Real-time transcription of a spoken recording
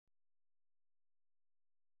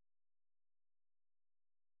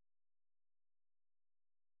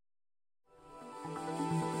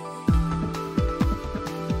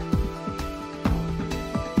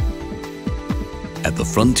At the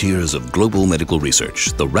frontiers of global medical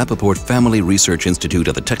research, the Rappaport Family Research Institute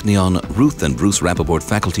at the Technion Ruth and Bruce Rappaport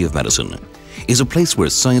Faculty of Medicine is a place where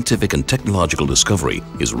scientific and technological discovery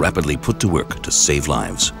is rapidly put to work to save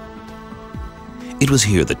lives. It was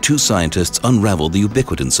here that two scientists unraveled the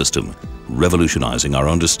ubiquitin system, revolutionizing our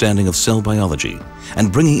understanding of cell biology and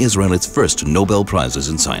bringing Israel its first Nobel Prizes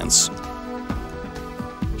in science.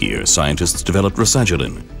 Here, scientists developed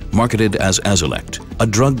Rasagiline, marketed as Azilect, a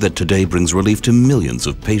drug that today brings relief to millions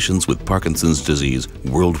of patients with Parkinson's disease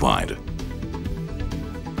worldwide.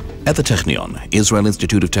 At the Technion, Israel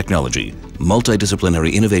Institute of Technology,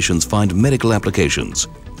 multidisciplinary innovations find medical applications.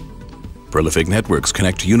 Prolific networks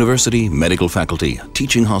connect university, medical faculty,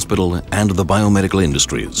 teaching hospital, and the biomedical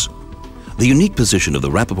industries. The unique position of the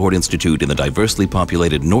Rappaport Institute in the diversely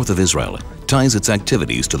populated north of Israel ties its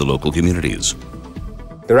activities to the local communities.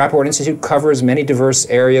 The Rappaport Institute covers many diverse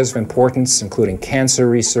areas of importance, including cancer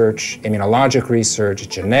research, immunologic research,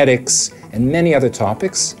 genetics, and many other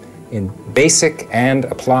topics in basic and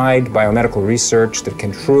applied biomedical research that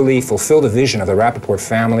can truly fulfill the vision of the Rappaport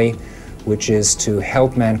family, which is to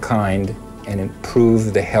help mankind and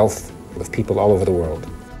improve the health of people all over the world.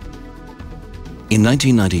 In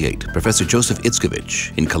 1998, Professor Joseph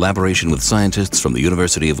Itzkovich, in collaboration with scientists from the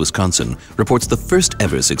University of Wisconsin, reports the first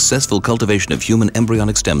ever successful cultivation of human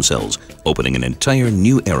embryonic stem cells, opening an entire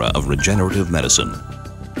new era of regenerative medicine.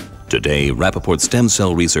 Today, Rappaport stem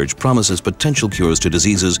cell research promises potential cures to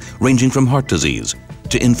diseases ranging from heart disease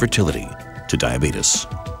to infertility to diabetes.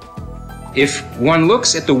 If one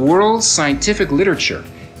looks at the world's scientific literature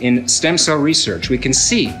in stem cell research, we can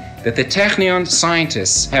see that the Technion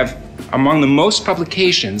scientists have among the most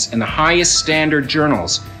publications in the highest standard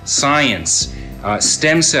journals, Science,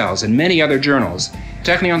 Stem Cells, and many other journals.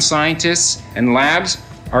 Technion scientists and labs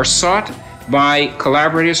are sought by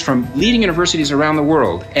collaborators from leading universities around the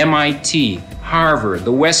world, MIT, Harvard,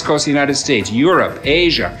 the West Coast of the United States, Europe,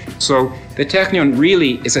 Asia. So the Technion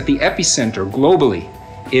really is at the epicenter globally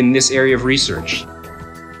in this area of research.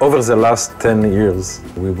 Over the last 10 years,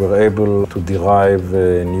 we were able to derive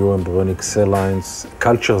new embryonic cell lines,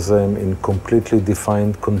 culture them in completely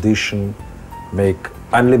defined condition, make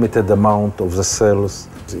unlimited amount of the cells.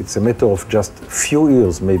 It's a matter of just few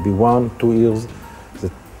years, maybe 1-2 years,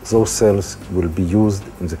 that those cells will be used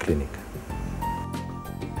in the clinic.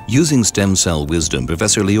 Using stem cell wisdom,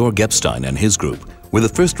 Professor Lior Gepstein and his group were the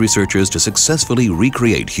first researchers to successfully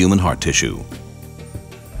recreate human heart tissue.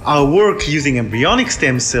 Our work using embryonic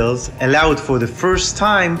stem cells allowed for the first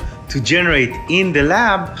time to generate in the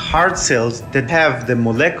lab heart cells that have the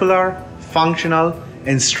molecular, functional,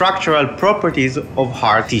 and structural properties of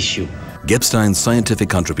heart tissue. Gepstein's scientific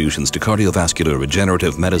contributions to cardiovascular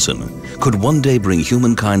regenerative medicine could one day bring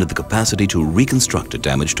humankind the capacity to reconstruct a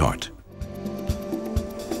damaged heart.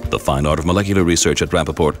 The fine art of molecular research at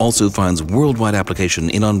Rappaport also finds worldwide application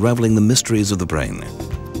in unraveling the mysteries of the brain.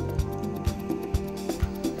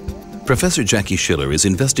 Professor Jackie Schiller is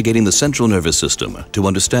investigating the central nervous system to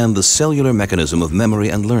understand the cellular mechanism of memory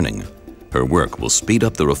and learning. Her work will speed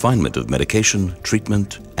up the refinement of medication,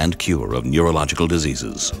 treatment, and cure of neurological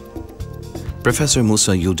diseases. Professor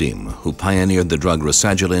Musa Yudim, who pioneered the drug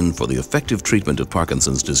Rasagiline for the effective treatment of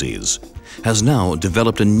Parkinson's disease, has now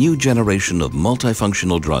developed a new generation of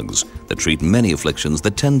multifunctional drugs that treat many afflictions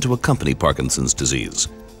that tend to accompany Parkinson's disease,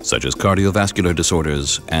 such as cardiovascular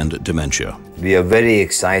disorders and dementia. We are very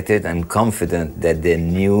excited and confident that the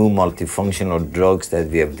new multifunctional drugs that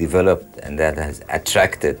we have developed and that has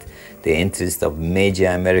attracted the interest of major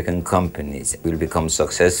American companies will become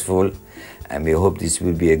successful, and we hope this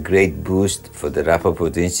will be a great boost for the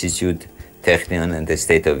Rappaport Institute, Technion, and the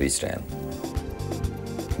State of Israel.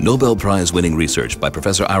 Nobel Prize-winning research by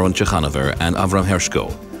Professor Aaron Chechanover and Avram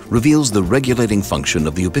Hershko reveals the regulating function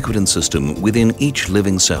of the ubiquitin system within each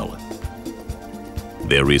living cell.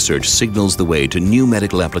 Their research signals the way to new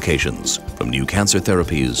medical applications, from new cancer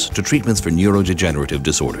therapies to treatments for neurodegenerative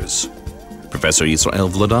disorders. Professor Israel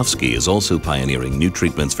Vlodovsky is also pioneering new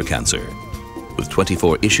treatments for cancer, with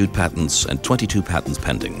 24 issued patents and 22 patents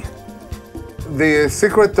pending. The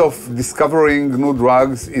secret of discovering new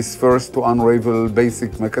drugs is first to unravel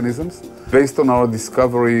basic mechanisms. Based on our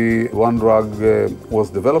discovery, one drug was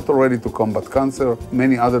developed already to combat cancer.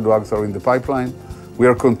 Many other drugs are in the pipeline. We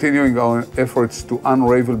are continuing our efforts to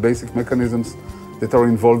unravel basic mechanisms that are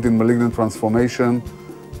involved in malignant transformation.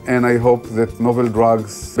 And I hope that novel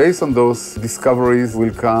drugs based on those discoveries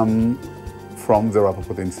will come from the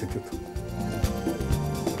Rappaport Institute.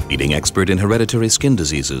 Leading expert in hereditary skin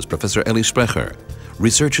diseases, Professor Eli Sprecher,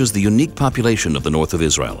 researches the unique population of the north of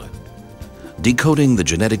Israel. Decoding the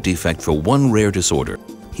genetic defect for one rare disorder,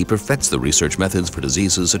 he perfects the research methods for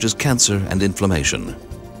diseases such as cancer and inflammation.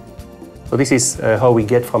 So this is how we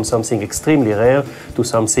get from something extremely rare to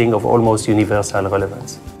something of almost universal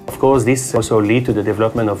relevance. Of course, this also leads to the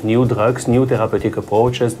development of new drugs, new therapeutic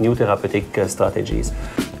approaches, new therapeutic strategies.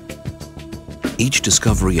 Each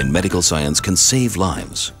discovery in medical science can save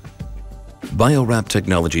lives. BioRap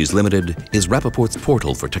Technologies Ltd is Rappaport's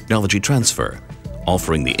portal for technology transfer,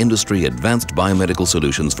 offering the industry advanced biomedical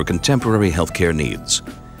solutions for contemporary healthcare needs,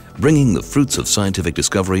 bringing the fruits of scientific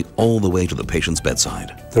discovery all the way to the patient's bedside.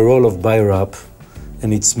 The role of BioRap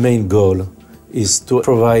and its main goal is to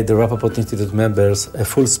provide the Rappaport Institute members a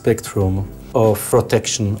full spectrum of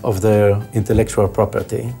protection of their intellectual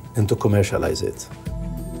property and to commercialize it.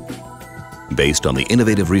 Based on the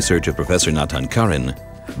innovative research of Professor Nathan Karin,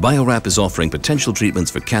 BioRap is offering potential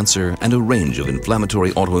treatments for cancer and a range of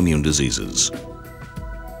inflammatory autoimmune diseases.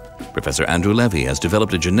 Professor Andrew Levy has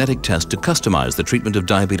developed a genetic test to customize the treatment of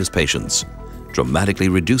diabetes patients, dramatically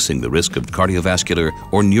reducing the risk of cardiovascular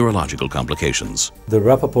or neurological complications. The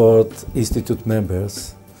Rappaport Institute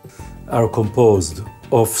members are composed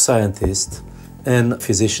of scientists and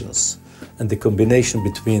physicians, and the combination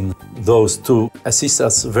between those two assists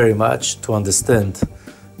us very much to understand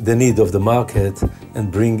the need of the market and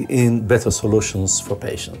bring in better solutions for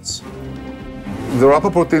patients. The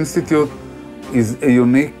Rappaport Institute is a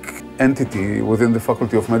unique entity within the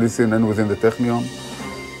Faculty of Medicine and within the Technion.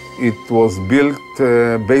 It was built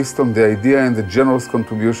based on the idea and the generous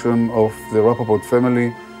contribution of the Rappaport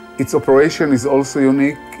family. Its operation is also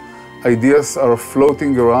unique. Ideas are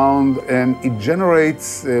floating around and it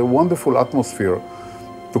generates a wonderful atmosphere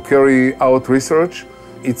to carry out research.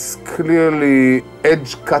 It's clearly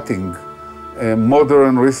edge-cutting, a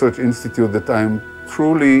modern research institute that I'm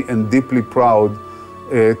truly and deeply proud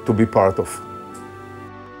to be part of.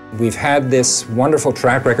 We've had this wonderful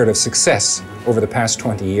track record of success over the past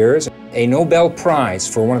 20 years. A Nobel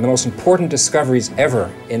Prize for one of the most important discoveries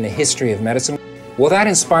ever in the history of medicine. Well, that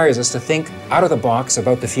inspires us to think out of the box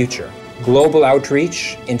about the future. Global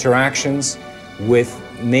outreach, interactions with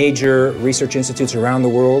major research institutes around the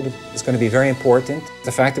world is going to be very important.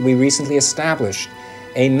 The fact that we recently established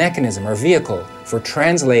a mechanism or vehicle for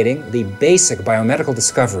translating the basic biomedical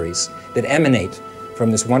discoveries that emanate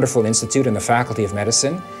from this wonderful institute and the Faculty of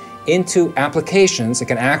Medicine into applications that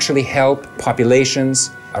can actually help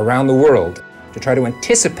populations around the world to try to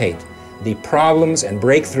anticipate the problems and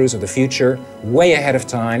breakthroughs of the future way ahead of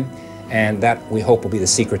time, and that we hope will be the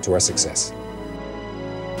secret to our success.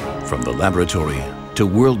 From the laboratory to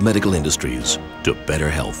world medical industries to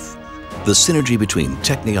better health, the synergy between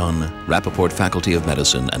Technion, Rappaport Faculty of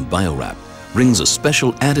Medicine and BioRap brings a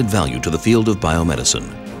special added value to the field of biomedicine.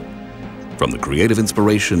 From the creative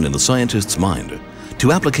inspiration in the scientist's mind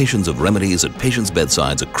to applications of remedies at patients'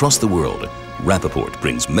 bedsides across the world, Rappaport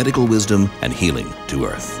brings medical wisdom and healing to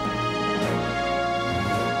Earth.